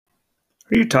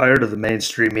Are you tired of the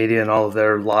mainstream media and all of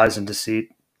their lies and deceit?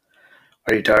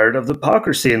 Are you tired of the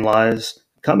hypocrisy and lies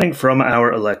coming from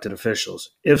our elected officials?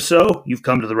 If so, you've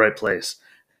come to the right place.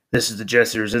 This is the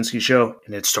Jesse Rosinski Show,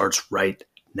 and it starts right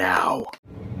now.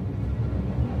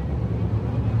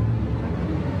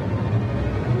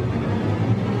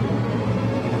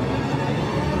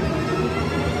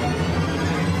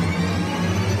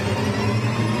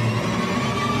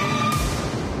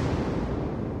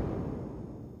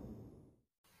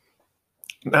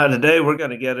 Now, today we're going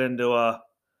to get into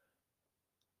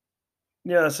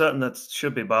something that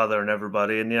should be bothering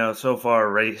everybody. And so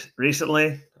far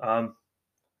recently, there's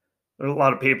a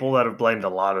lot of people that have blamed a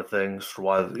lot of things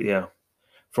for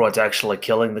for what's actually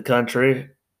killing the country.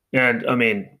 And I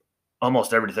mean,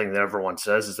 almost everything that everyone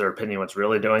says is their opinion. What's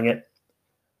really doing it,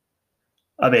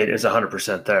 I mean, is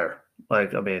 100% there.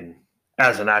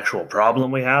 As an actual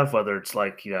problem we have, whether it's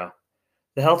the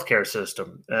healthcare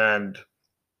system and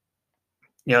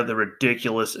the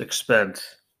ridiculous expense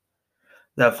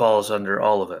that falls under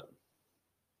all of it.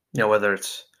 Whether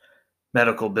it's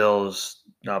medical bills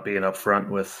not being upfront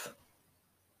with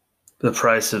the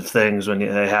price of things when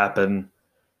they happen,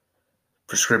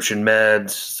 prescription meds,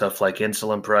 stuff like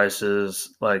insulin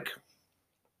prices, there's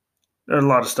a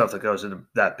lot of stuff that goes into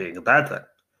that being a bad thing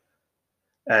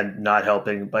and not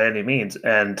helping by any means.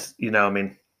 And,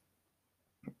 it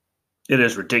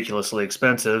is ridiculously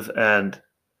expensive. And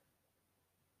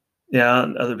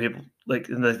other people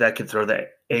that could throw the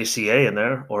ACA in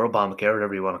there or Obamacare,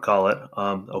 whatever you want to call it,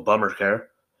 Obamacare.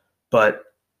 But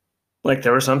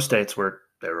there were some states where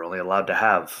they were only allowed to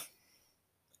have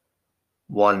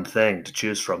one thing to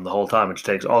choose from the whole time, which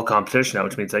takes all competition out,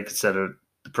 which means they could set the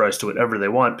price to whatever they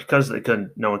want because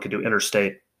no one could do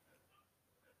interstate,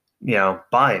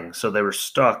 buying. So they were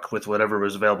stuck with whatever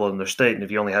was available in their state. And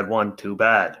if you only had one, too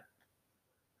bad.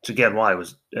 Which again, why it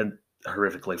was a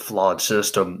horrifically flawed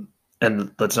system.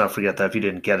 And let's not forget that if you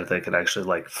didn't get it, they could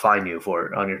actually fine you for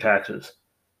it on your taxes.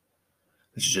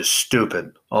 It's just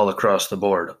stupid all across the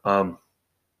board.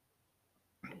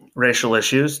 Racial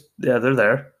issues, yeah, they're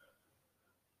there.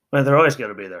 They're always going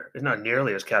to be there. It's not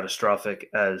nearly as catastrophic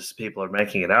as people are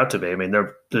making it out to be. I mean,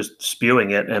 they're just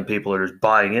spewing it and people are just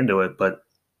buying into it, but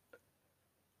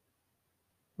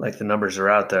the numbers are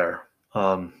out there.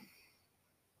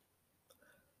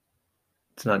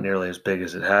 It's not nearly as big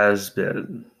as it has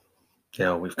been.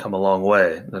 We've come a long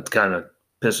way. That's kind of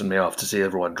pissing me off to see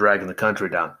everyone dragging the country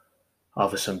down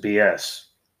off of some BS.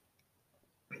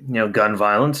 Gun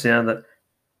violence, that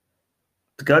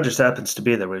the gun just happens to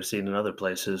be there. We've seen in other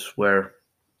places where,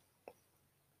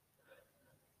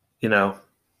 people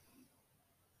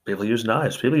use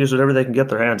knives. People use whatever they can get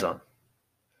their hands on.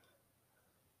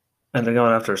 And they're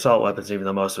going after assault weapons, even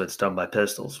though most of it's done by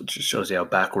pistols, which just shows you how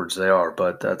backwards they are,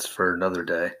 but that's for another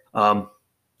day.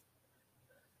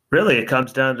 Really, it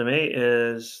comes down to me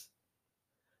is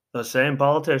the same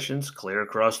politicians clear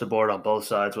across the board on both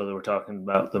sides, whether we're talking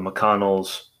about the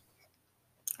McConnells,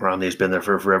 Romney's been there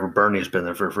for forever, Bernie's been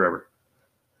there for forever,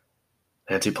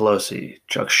 Nancy Pelosi,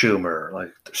 Chuck Schumer.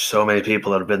 There's so many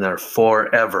people that have been there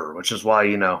forever, which is why,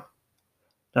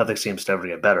 nothing seems to ever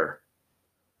get better.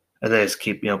 And they just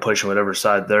keep, pushing whatever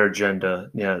side their agenda,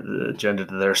 the agenda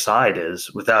to their side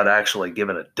is without actually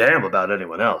giving a damn about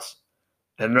anyone else.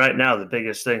 And right now, the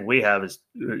biggest thing we have is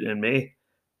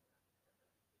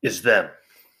them.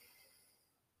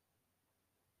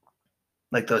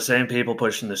 Those same people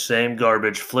pushing the same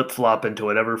garbage, flip-flop into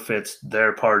whatever fits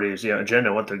their party's,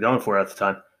 agenda, what they're going for at the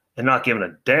time, and not giving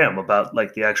a damn about,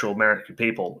 the actual American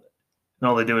people. And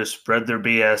all they do is spread their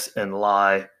BS and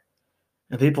lie,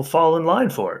 and people fall in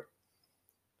line for it.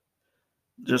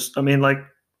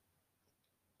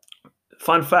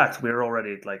 Fun fact, we were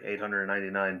already at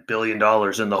 $899 billion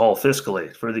in the whole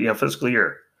fiscally for the fiscal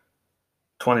year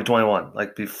 2021,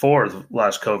 before the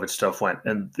last COVID stuff went.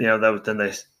 And, then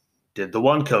they did the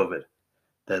one COVID.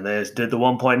 Then they did the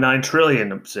 1.9 trillion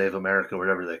to save America,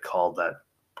 whatever they called that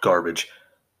garbage.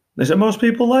 They said most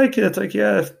people like it. It's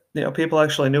if people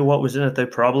actually knew what was in it, they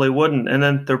probably wouldn't. And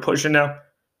then they're pushing now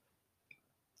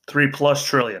 $3+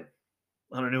 trillion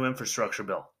on a new infrastructure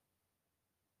bill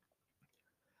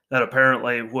that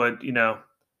apparently would,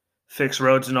 fix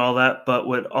roads and all that, but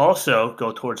would also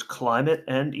go towards climate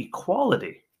and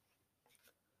equality.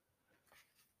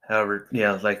 However,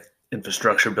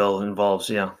 infrastructure bill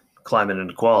involves, climate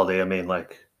inequality. I mean,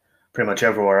 pretty much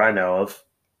everywhere I know of,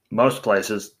 most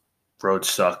places, roads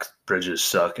suck, bridges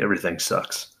suck, everything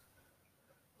sucks.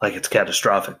 It's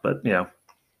catastrophic, but,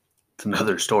 it's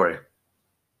another story.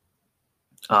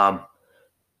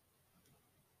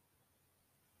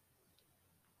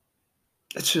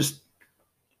 It's just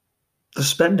the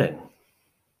spending.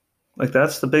 Like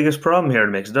that's the biggest problem here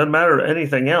to me. 'Cause it doesn't matter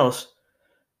anything else.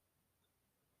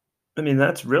 I mean,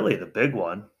 that's really the big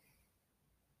one.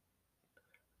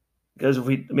 Because if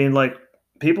we, I mean, like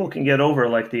people can get over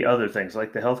like the other things,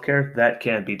 like the healthcare, that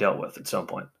can be dealt with at some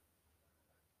point.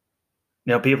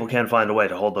 People can find a way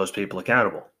to hold those people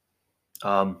accountable.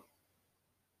 Um,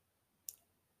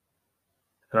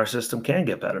 and our system can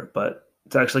get better, but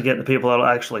it's actually getting the people that'll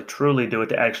actually truly do it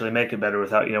to actually make it better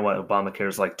without, what Obamacare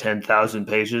is like 10,000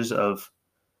 pages of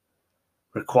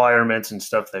requirements and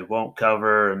stuff they won't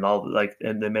cover and all like,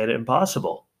 and they made it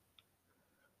impossible.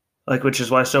 Like, which is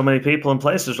why so many people in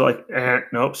places are like,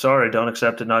 nope, sorry, don't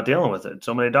accept it, not dealing with it.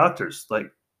 So many doctors,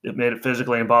 like, it made it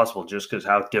physically impossible just because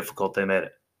how difficult they made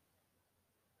it.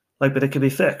 Like, but it could be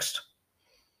fixed.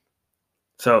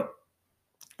 So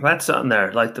that's something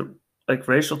there. Like the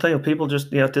racial thing, people just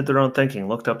did their own thinking,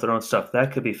 looked up their own stuff.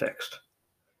 That could be fixed.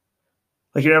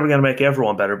 Like you're never going to make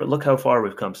everyone better, but look how far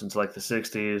we've come since like the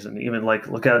 '60s, and even like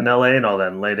look out in LA and all that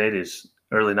in the late '80s,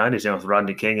 early '90s, with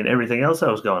Rodney King and everything else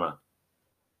that was going on.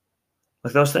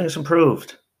 Like those things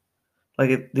improved.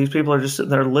 Like these people are just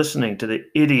sitting there listening to the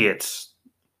idiots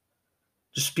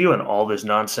just spewing all this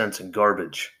nonsense and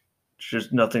garbage. It's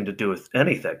just nothing to do with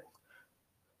anything.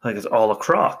 Like it's all a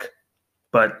crock.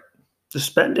 But the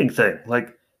spending thing,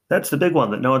 like that's the big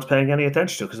one that no one's paying any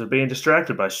attention to because they're being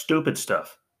distracted by stupid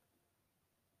stuff.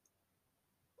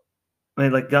 I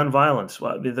mean, like gun violence.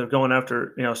 Well, I mean, they're going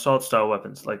after assault style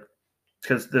weapons, like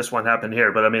because this one happened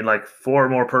here. But I mean, like 4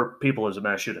 more per people is a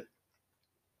mass shooting.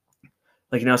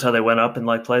 Like notice how they went up in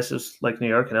like places like New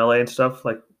York and LA and stuff.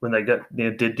 Like when they got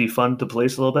did defund the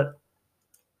police a little bit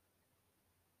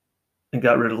and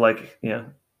got rid of like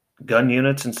gun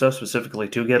units and stuff specifically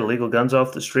to get illegal guns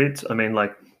off the streets. I mean,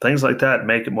 like things like that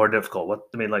make it more difficult. What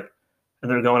I mean, like,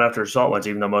 and they're going after assault ones,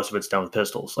 even though most of it's done with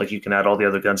pistols. Like you can add all the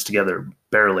other guns together,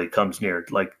 barely comes near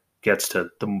like gets to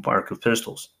the mark of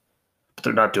pistols. But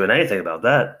they're not doing anything about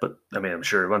that. But I mean, I'm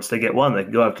sure once they get one, they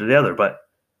can go after the other. But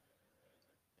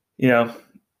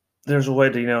there's a way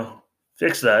to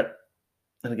fix that.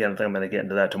 And again, I think I'm going to get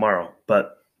into that tomorrow.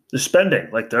 But the spending,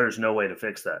 like there's no way to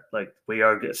fix that. Like we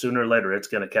are sooner or later, it's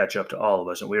going to catch up to all of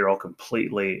us, and we are all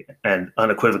completely and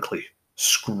unequivocally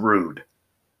screwed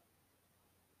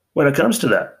when it comes to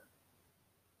that.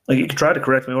 Like you can try to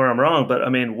correct me where I'm wrong, but I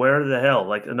mean, where the hell?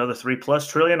 Like another 3+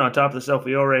 trillion on top of the stuff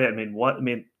we already had. I mean, what? I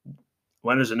mean,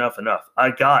 when is enough enough?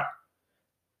 I got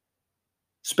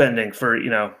spending for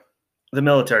the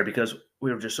military because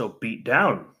we were just so beat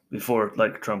down before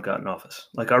like Trump got in office.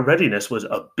 Like our readiness was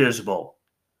abysmal,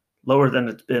 lower than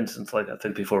it's been since like I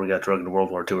think before we got drugged into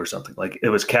World War II or something. Like it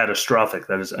was catastrophic.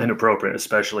 That is inappropriate,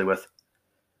 especially with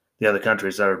the other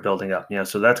countries that are building up.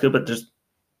 So that's good, but just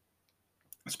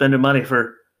spending money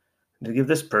to give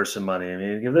this person money. We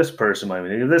need to give this person money. We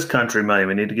need to give this country money.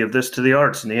 We need to give this to the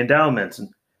arts and the endowments. And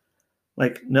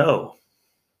like, no.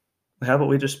 How about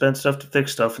we just spend stuff to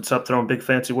fix stuff and stop throwing big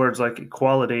fancy words like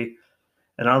equality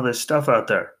and all this stuff out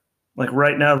there? Like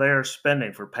right now, they are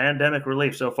spending for pandemic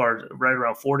relief so far right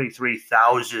around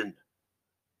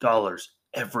 $43,000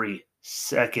 every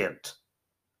second.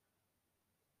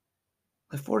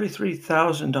 Like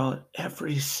 $43,000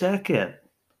 every second.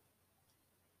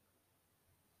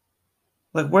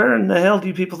 Like, where in the hell do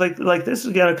you people think like this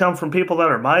is going to come from? People that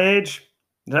are my age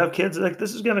that have kids? Like,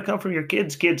 this is going to come from your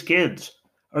kids'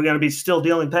 are going to be still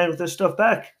paying with this stuff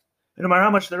back. And no matter how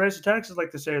much they raise the taxes,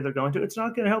 like they say they're going to, it's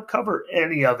not going to help cover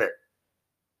any of it.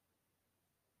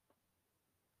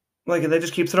 Like, and they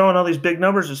just keep throwing all these big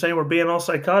numbers and saying we're being all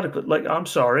psychotic. But like, I'm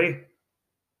sorry.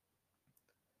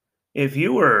 If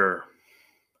you were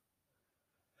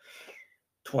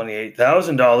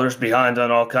 $28,000 behind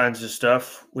on all kinds of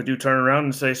stuff, would you turn around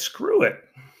and say, screw it?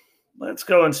 Let's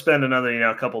go and spend another,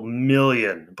 a couple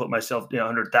million, put myself,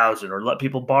 100,000, or let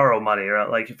people borrow money, or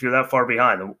like if you're that far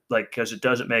behind, like because it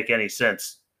doesn't make any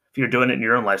sense if you're doing it in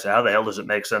your own life. So how the hell does it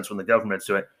make sense when the government's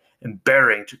doing it and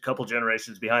bearing a couple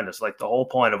generations behind us? Like the whole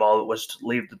point of all it was to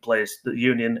leave the place, the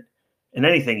union, and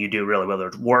anything you do really, whether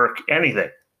it's work, anything,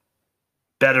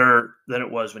 better than it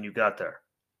was when you got there.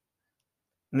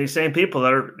 And these same people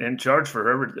that are in charge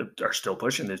forever are still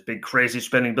pushing these big crazy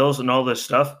spending bills and all this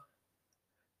stuff.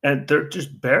 And they're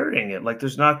just burying it. Like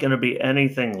there's not going to be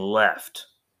anything left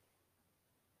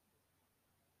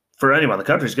for anyone. The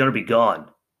country's going to be gone.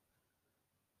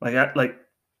 I don't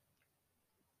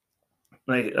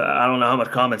know how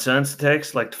much common sense it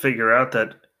takes, like to figure out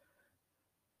that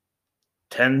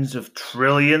tens of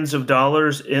trillions of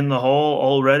dollars in the hole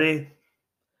already.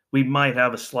 We might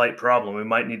have a slight problem. We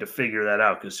might need to figure that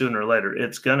out because sooner or later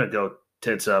it's going to go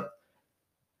tits up.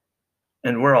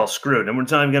 And we're all screwed. And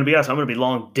it's not even going to be us. I'm going to be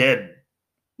long dead.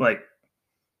 Like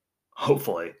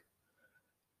hopefully,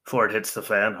 before it hits the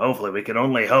fan. Hopefully, we can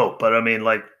only hope. But I mean,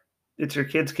 like, it's your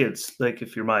kids. Like,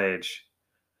 if you're my age,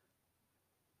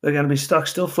 they're going to be stuck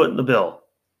still footing the bill.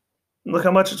 Look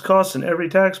how much it's costing every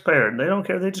taxpayer. And they don't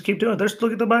care. They just keep doing it.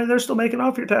 Look at the money they're still making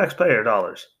off your taxpayer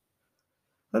dollars.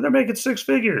 And they're making six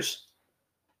figures.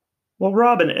 Well,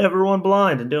 robbing everyone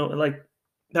blind and doing, like,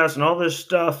 passing all this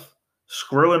stuff,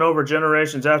 screwing over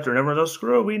generations after, and everyone goes,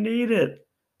 screw it, we need it.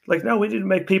 Like, no, we need to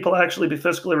make people actually be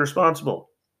fiscally responsible.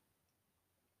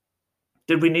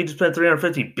 Did we need to spend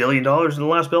 $350 billion in the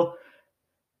last bill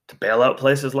to bail out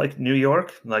places like New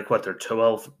York? Like, what, their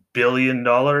 $12 billion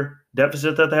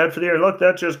deficit that they had for the year? Look,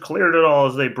 that just cleared it all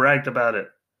as they bragged about it.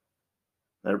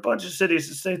 There are a bunch of cities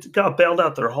and states that got bailed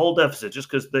out their whole deficit just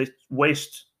because they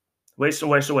waste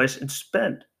and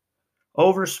spend.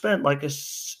 Overspent like a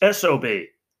SOB.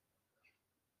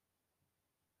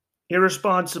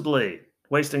 Irresponsibly,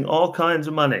 wasting all kinds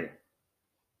of money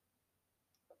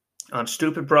on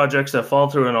stupid projects that fall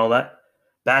through and all that.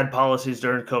 Bad policies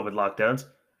during COVID lockdowns.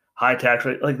 High tax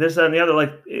rate, like this, that, and the other.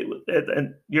 Like,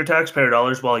 and your taxpayer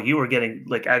dollars, while you were getting,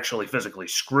 like, actually physically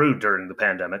screwed during the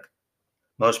pandemic,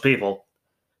 most people,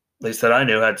 at least that I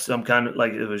knew, had some kind of,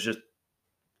 like, it was just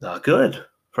not good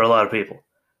for a lot of people.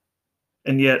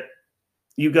 And yet,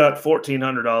 you got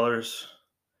 $1,400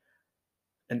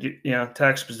 and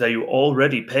taxes that you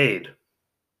already paid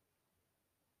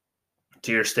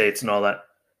to your states and all that.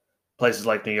 Places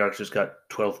like New York just got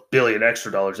 $12 billion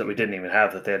extra dollars that we didn't even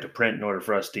have, that they had to print in order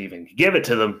for us to even give it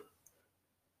to them.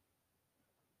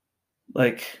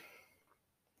 Like,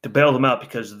 to bail them out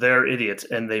because they're idiots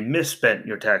and they misspent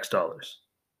your tax dollars.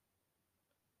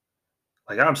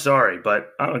 Like, I'm sorry,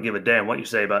 but I don't give a damn what you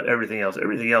say about everything else.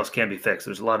 Everything else can be fixed.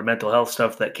 There's a lot of mental health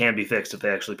stuff that can be fixed if they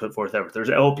actually put forth effort. There's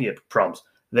opiate problems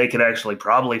they could actually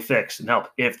probably fix and help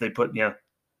if they put,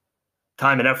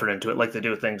 time and effort into it, like they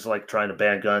do with things like trying to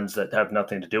ban guns that have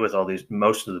nothing to do with all these,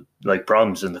 most of the, like,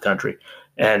 problems in the country,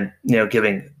 and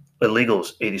giving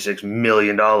illegals $86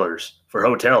 million for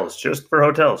hotels, just for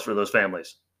hotels for those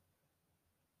families.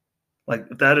 Like,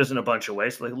 that isn't a bunch of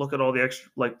waste. Like, look at all the extra,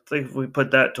 like, think if we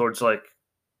put that towards, like,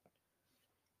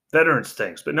 veterans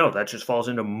things, but no, that just falls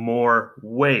into more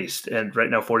waste. And right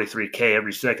now, $43K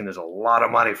every second is a lot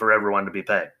of money for everyone to be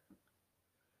paying.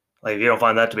 Like, if you don't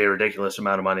find that to be a ridiculous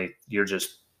amount of money, you're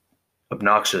just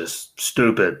obnoxious,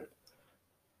 stupid.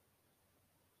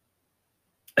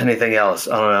 Anything else?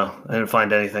 I don't know. I didn't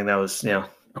find anything that was,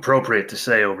 appropriate to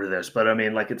say over this. But I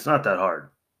mean, like, it's not that hard.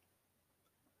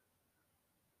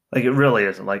 Like, it really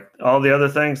isn't. Like, all the other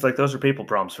things, like, those are people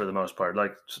problems for the most part.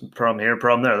 Like, problem here,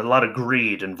 problem there. There's a lot of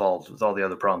greed involved with all the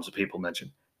other problems that people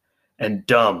mention. And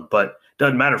dumb, but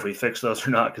doesn't matter if we fix those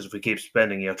or not, because if we keep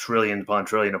spending, trillion upon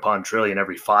trillion upon trillion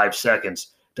every 5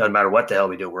 seconds, doesn't matter what the hell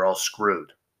we do, we're all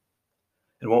screwed.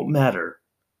 It won't matter.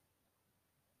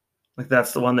 Like,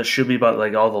 that's the one that should be about,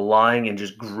 like, all the lying and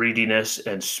just greediness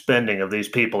and spending of these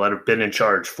people that have been in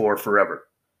charge for forever.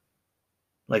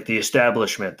 Like, the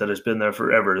establishment that has been there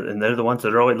forever, and they're the ones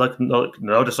that are always, like,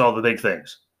 notice all the big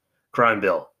things. Crime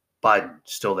bill, Biden,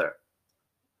 still there.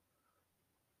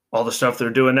 All the stuff they're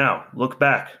doing now. Look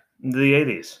back into the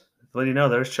 80s. What do you know?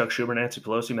 There's Chuck Schumer, Nancy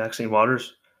Pelosi, Maxine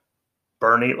Waters,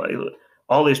 Bernie. Like,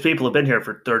 all these people have been here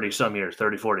for 30-some years,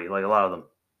 30, 40, like a lot of them.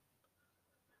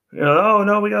 Oh,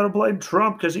 no, we got to blame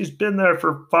Trump because he's been there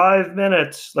for 5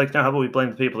 minutes. Like, now, how about we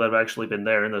blame the people that have actually been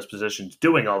there in those positions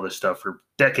doing all this stuff for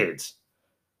decades?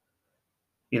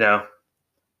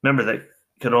 Remember, they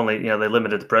could only, they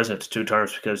limited the president to 2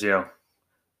 terms because,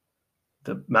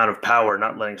 the amount of power,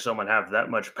 not letting someone have that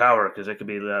much power, because it could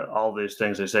be that all these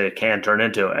things they say it can turn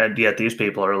into. And yet these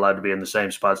people are allowed to be in the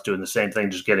same spots doing the same thing,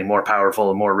 just getting more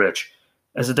powerful and more rich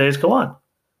as the days go on.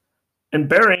 And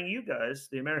burying you guys,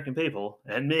 the American people,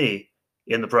 and me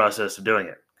in the process of doing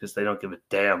it, because they don't give a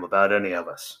damn about any of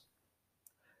us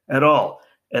at all.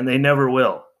 And they never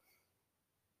will.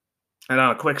 And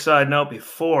on a quick side note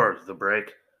before the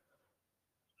break,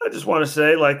 I just want to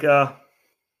say, like, to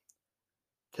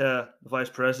the vice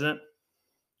president,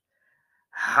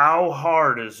 how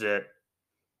hard is it,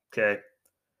 to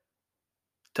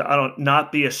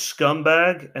not be a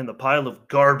scumbag and the pile of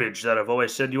garbage that I've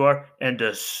always said you are, and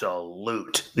to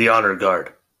salute the honor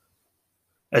guard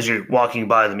as you're walking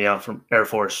by them out from Air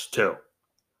Force 2.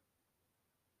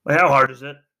 Like, how hard is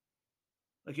it?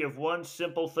 Like, you have one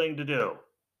simple thing to do,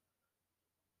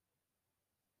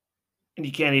 and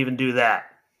you can't even do that,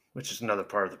 which is another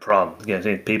part of the problem.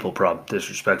 Again, people problem,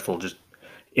 disrespectful, just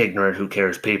ignorant, who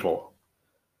cares people.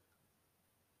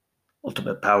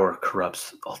 Ultimate power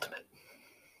corrupts ultimate,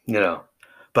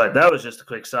 But that was just a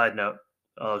quick side note.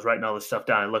 I was writing all this stuff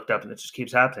down. I looked up, and it just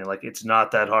keeps happening. Like, it's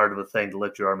not that hard of a thing to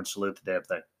lift your arm and salute the damn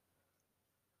thing.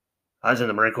 I was in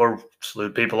the Marine Corps,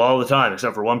 salute people all the time,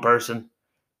 except for one person,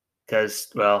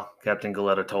 because, well, Captain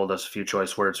Galetta told us a few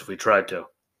choice words if we tried to,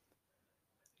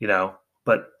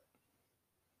 but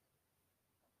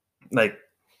like,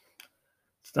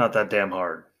 it's not that damn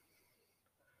hard.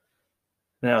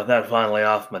 Now, with that finally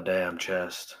off my damn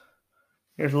chest,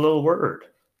 here's a little word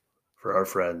for our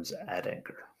friends at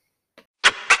Anchor.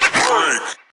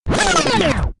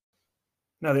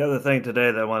 Now, the other thing today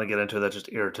that I want to get into that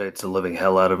just irritates the living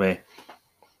hell out of me,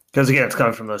 because again, it's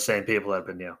coming from those same people that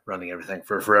have been, running everything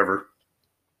for forever.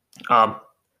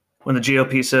 When the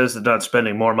GOP says they're not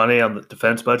spending more money on the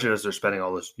defense budget as they're spending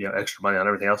all this, extra money on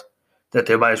everything else, that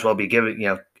they might as well be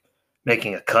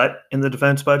making a cut in the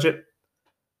defense budget.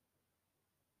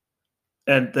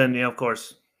 And then, of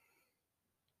course,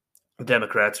 the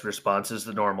Democrats' response is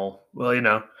the normal.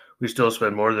 Well, we still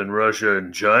spend more than Russia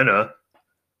and China.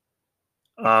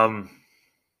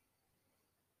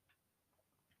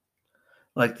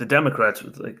 Like the Democrats,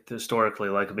 like historically,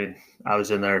 I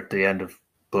was in there at the end of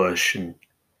Bush and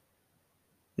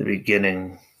the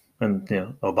beginning, and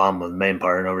Obama, the main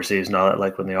part, and overseas and all that.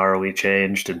 Like when the ROE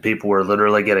changed, and people were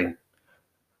literally getting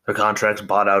their contracts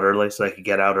bought out early, so they could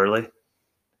get out early,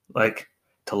 like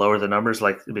to lower the numbers.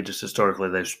 Like just historically,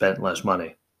 they've spent less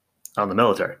money on the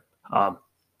military.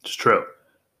 It's true,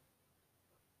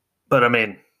 but I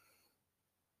mean,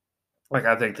 like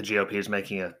I think the GOP is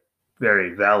making a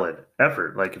very valid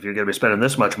effort. Like if you're going to be spending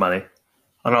this much money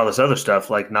on all this other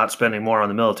stuff, like not spending more on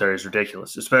the military is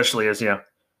ridiculous, especially as,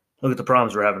 look at the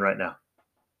problems we're having right now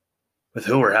with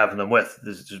who we're having them with.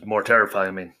 This is more terrifying.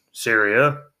 I mean,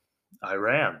 Syria,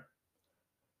 Iran,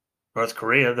 North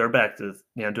Korea, they're back to,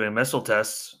 doing missile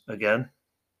tests again,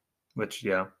 which,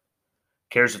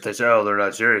 cares if they say, oh, they're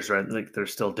not serious, right? Like they're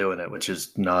still doing it, which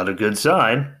is not a good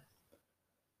sign.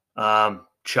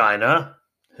 China,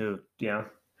 who,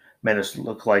 made us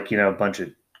look like, a bunch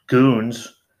of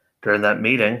goons during that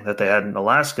meeting that they had in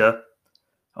Alaska.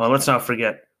 Oh, let's not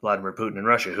forget Vladimir Putin in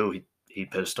Russia, who he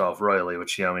pissed off royally,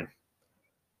 which, come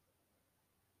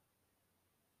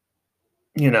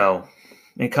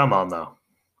on, though.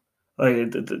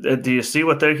 Like, do you see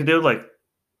what they can do? Like,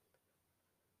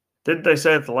 didn't they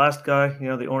say that the last guy,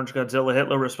 the Orange Godzilla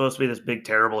Hitler, was supposed to be this big,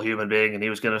 terrible human being, and he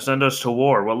was going to send us to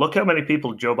war? Well, look how many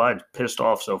people Joe Biden's pissed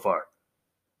off so far,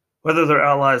 whether they're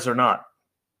allies or not.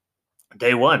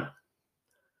 Day one,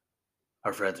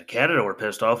 our friends in Canada were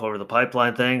pissed off over the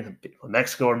pipeline thing. People in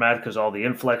Mexico are mad because all the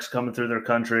influx coming through their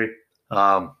country.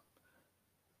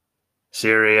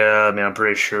 Syria, I mean, I'm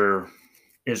pretty sure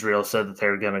Israel said that they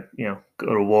were going to,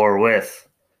 go to war with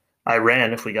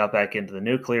Iran if we got back into the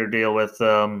nuclear deal with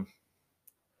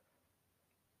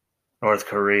North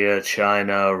Korea,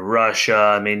 China, Russia.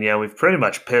 I mean, we've pretty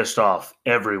much pissed off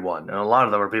everyone. And a lot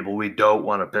of them are people we don't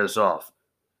want to piss off.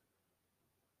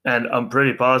 And I'm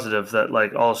pretty positive that,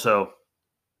 like, also,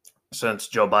 since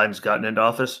Joe Biden's gotten into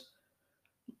office,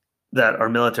 that our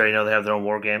military, they have their own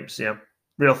war games,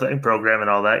 real thing, program and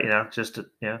all that, just to,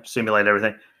 simulate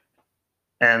everything.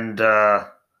 And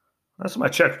last time I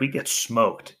checked, we get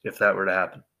smoked if that were to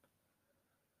happen.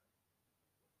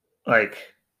 Like,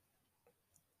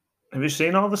 have you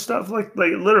seen all the stuff? Like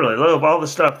literally, all the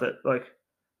stuff that, like,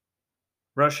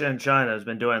 Russia and China has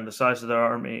been doing, the size of their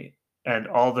army and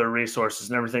all their resources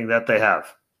and everything that they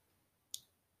have.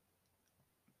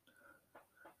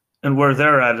 And where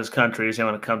they're at as countries,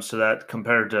 when it comes to that,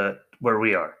 compared to where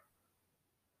we are.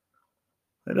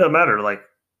 It doesn't matter, like,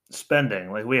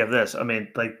 spending. Like, we have this. I mean,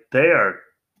 like, they are,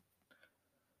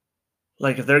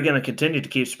 like, if they're going to continue to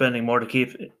keep spending more to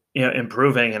keep,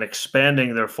 improving and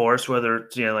expanding their force, whether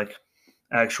it's, like,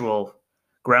 actual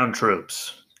ground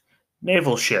troops,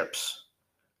 naval ships,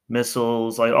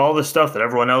 missiles, like, all the stuff that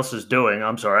everyone else is doing,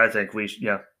 I'm sorry, I think we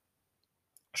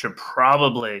should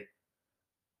probably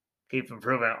keep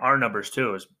improving our numbers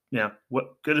too, as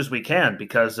what good as we can,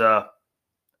 because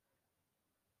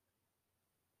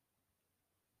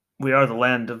we are the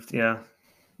land of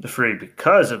the free,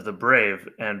 because of the brave.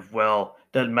 And, well,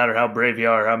 doesn't matter how brave you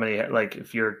are, how many, like,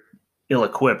 if you're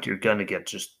ill-equipped, you're gonna get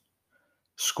just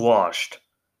squashed.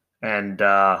 And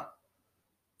so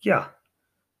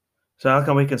how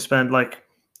come we can spend, like,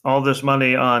 all this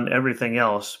money on everything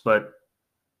else, but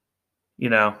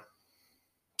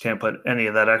can't put any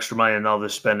of that extra money and all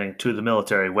this spending to the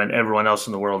military, when everyone else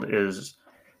in the world is,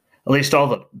 at least all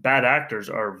the bad actors,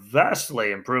 are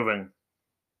vastly improving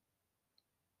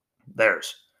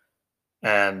theirs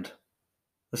and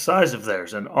the size of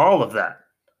theirs and all of that.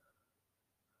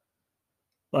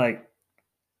 Like,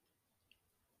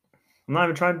 I'm not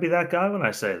even trying to be that guy when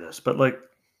I say this, but like,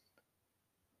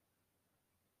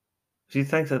 if you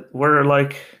think that we're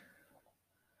like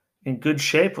in good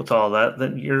shape with all that,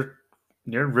 then you're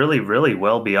really, really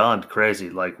well beyond crazy.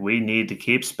 Like, we need to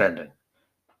keep spending.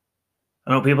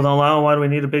 I know people don't know why do we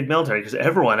need a big military because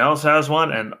everyone else has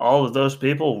one, and all of those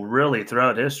people really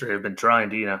throughout history have been trying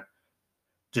to,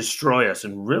 destroy us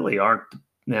and really aren't,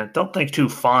 don't think too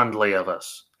fondly of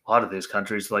us. A lot of these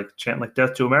countries like chant like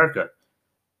death to America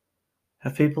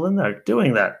have people in there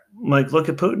doing that. Like, look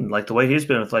at Putin, like the way he's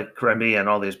been with like Crimea and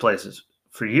all these places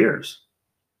for years.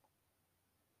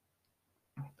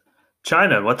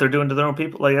 China, what they're doing to their own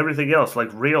people, like everything else, like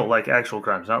real, like actual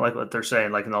crimes, not like what they're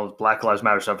saying, like in all the Black Lives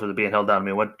Matter stuff where they're being held down. I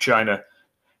mean, what China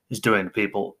is doing to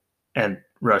people and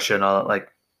Russia and all that, like,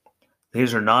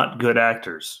 these are not good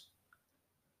actors.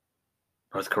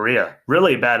 North Korea,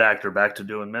 really bad actor, back to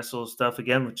doing missile stuff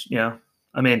again, which,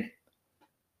 I mean,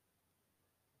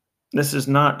 this is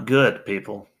not good,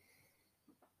 people.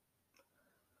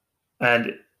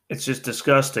 And it's just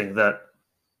disgusting that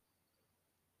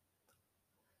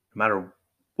no matter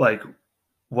like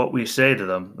what we say to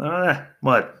them,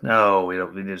 what? No, we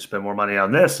don't. We need to spend more money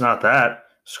on this, not that.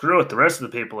 Screw it. The rest of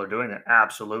the people are doing that.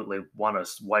 Absolutely want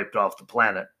us wiped off the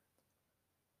planet.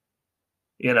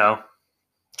 You know,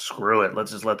 screw it.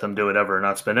 Let's just let them do whatever and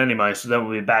not spend any money. So then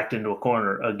we'll be backed into a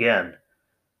corner again.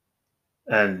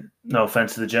 And no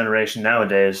offense to the generation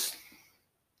nowadays,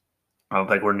 I don't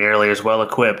think we're nearly as well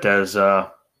equipped as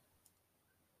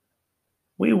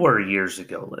we were years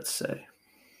ago, let's say.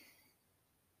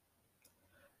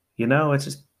 It's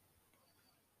just,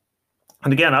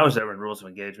 and again, I was there when rules of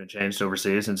engagement changed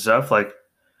overseas and stuff. Like,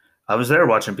 I was there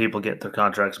watching people get their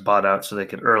contracts bought out so they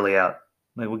could early out.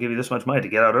 Like, we'll give you this much money to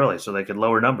get out early so they could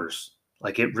lower numbers.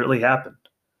 Like, it really happened.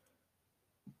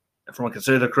 Everyone can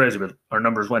say they're crazy, but our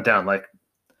numbers went down. Like,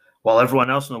 while everyone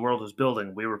else in the world was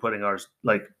building, we were putting ours,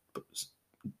 like,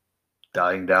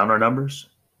 dying down our numbers,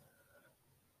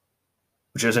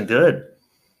 which isn't good.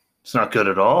 It's not good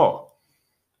at all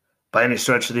by any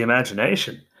stretch of the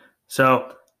imagination.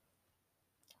 So,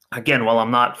 again, while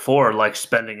I'm not for like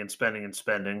spending and spending and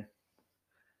spending,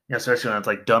 especially when it's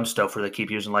like dumb stuff where they keep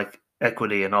using like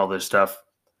equity and all this stuff,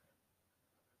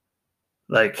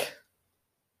 like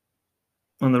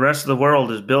when the rest of the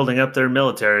world is building up their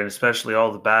military and especially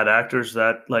all the bad actors,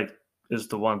 that like is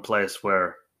the one place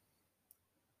where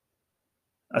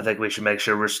I think we should make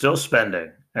sure we're still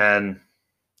spending and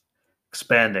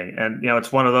expanding. And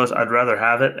it's one of those, I'd rather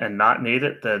have it and not need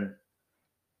it than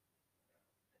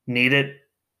need it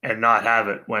and not have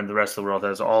it when the rest of the world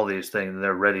has all these things and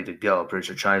they're ready to go. I'm pretty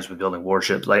sure China's been building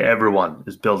warships. Like, everyone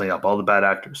is building up, all the bad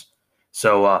actors.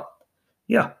 So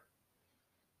yeah.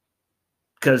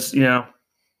 Because, we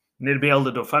need to be able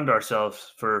to defend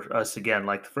ourselves for us again.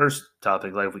 Like the first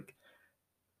topic,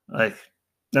 like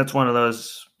that's one of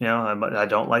those, I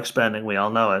don't like spending. We all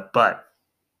know it, but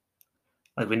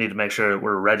like we need to make sure that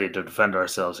we're ready to defend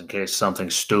ourselves in case something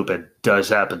stupid does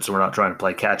happen. So we're not trying to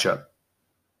play catch up.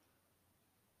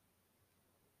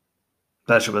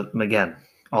 That's what, again,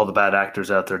 all the bad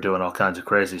actors out there doing all kinds of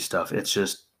crazy stuff. It's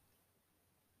just,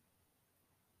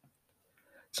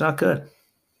 it's not good.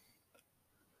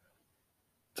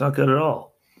 It's not good at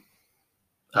all.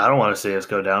 I don't want to see us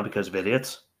go down because of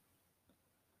idiots.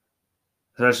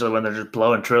 Especially when they're just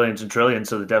blowing trillions and trillions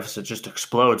so the deficit just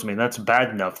explodes. I mean, that's a bad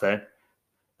enough thing.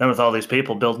 Then with all these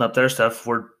people building up their stuff,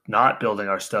 we're not building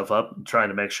our stuff up and trying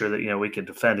to make sure that, we can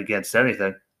defend against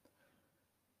anything.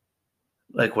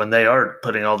 Like when they are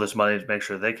putting all this money to make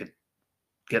sure they could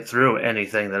get through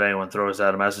anything that anyone throws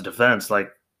at them as a defense,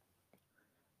 like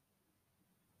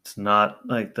it's not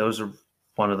like those are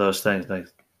one of those things. Like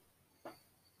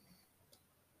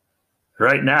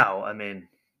right now, I mean,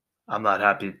 I'm not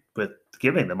happy with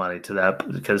giving the money to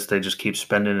that because they just keep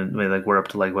spending. I mean, like we're up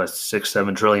to like what,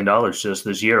 $6-7 trillion just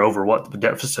this year over what the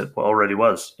deficit already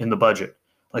was in the budget.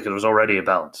 Like it was already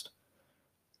imbalanced.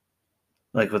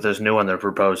 Like with this new one they're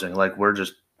proposing, like we're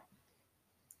just,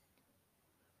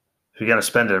 if you're gonna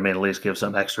spend it, I mean, at least give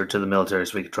some extra to the military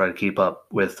so we can try to keep up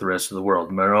with the rest of the world.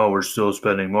 I mean, oh, we're still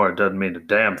spending more. It doesn't mean a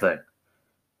damn thing.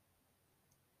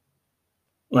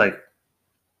 Like,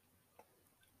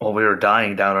 while we were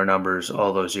dying down our numbers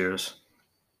all those years,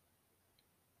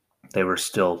 they were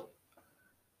still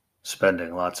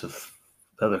spending lots of,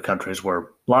 other countries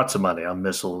were lots of money on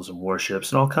missiles and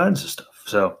warships and all kinds of stuff.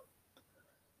 So,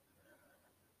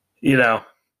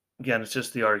 again, it's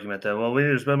just the argument that, well, we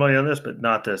need to spend money on this, but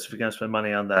not this. If you're going to spend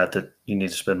money on that, that you need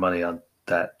to spend money on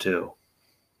that too.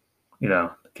 Again,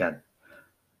 it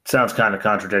sounds kind of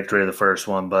contradictory to the first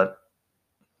one, but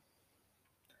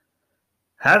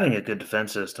having a good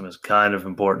defense system is kind of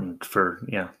important for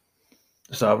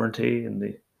sovereignty and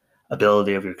the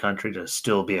ability of your country to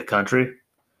still be a country,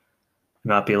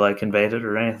 not be like invaded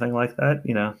or anything like that.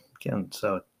 Again,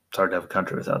 so it's hard to have a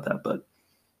country without that. But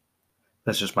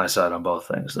that's just my side on both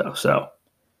things, though. So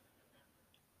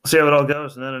we'll see how it all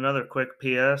goes. And then another quick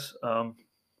P.S.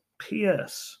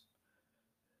 P.S.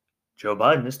 Joe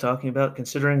Biden is talking about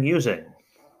considering using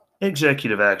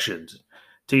executive actions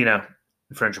to,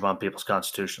 infringe upon people's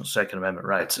constitutional Second Amendment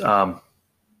rights. That's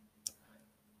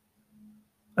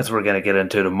what we're going to get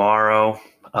into tomorrow.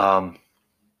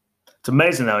 It's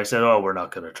amazing how he said, "Oh, we're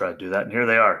not going to try to do that," and here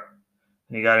they are.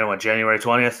 And you got in January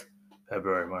 20th,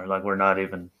 February, March. Like we're not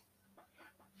even.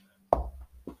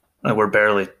 Like we're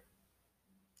barely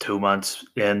 2 months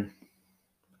in,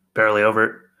 barely over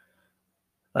it.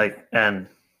 Like, and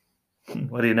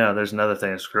what do you know? There's another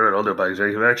thing. Screw it. I'll do it by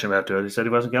executive action after it. He said he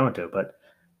wasn't going to, but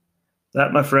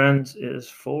that, my friends, is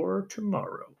for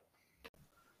tomorrow.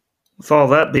 With all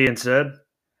that being said, I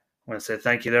want to say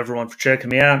thank you to everyone for checking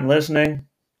me out and listening.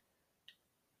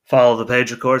 Follow the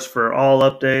page, of course, for all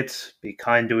updates. Be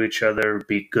kind to each other.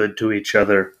 Be good to each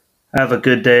other. Have a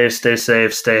good day. Stay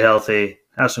safe. Stay healthy.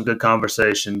 Have some good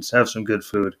conversations. Have some good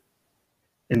food.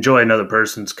 Enjoy another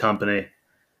person's company.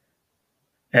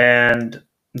 And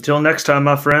until next time,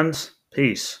 my friends,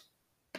 peace.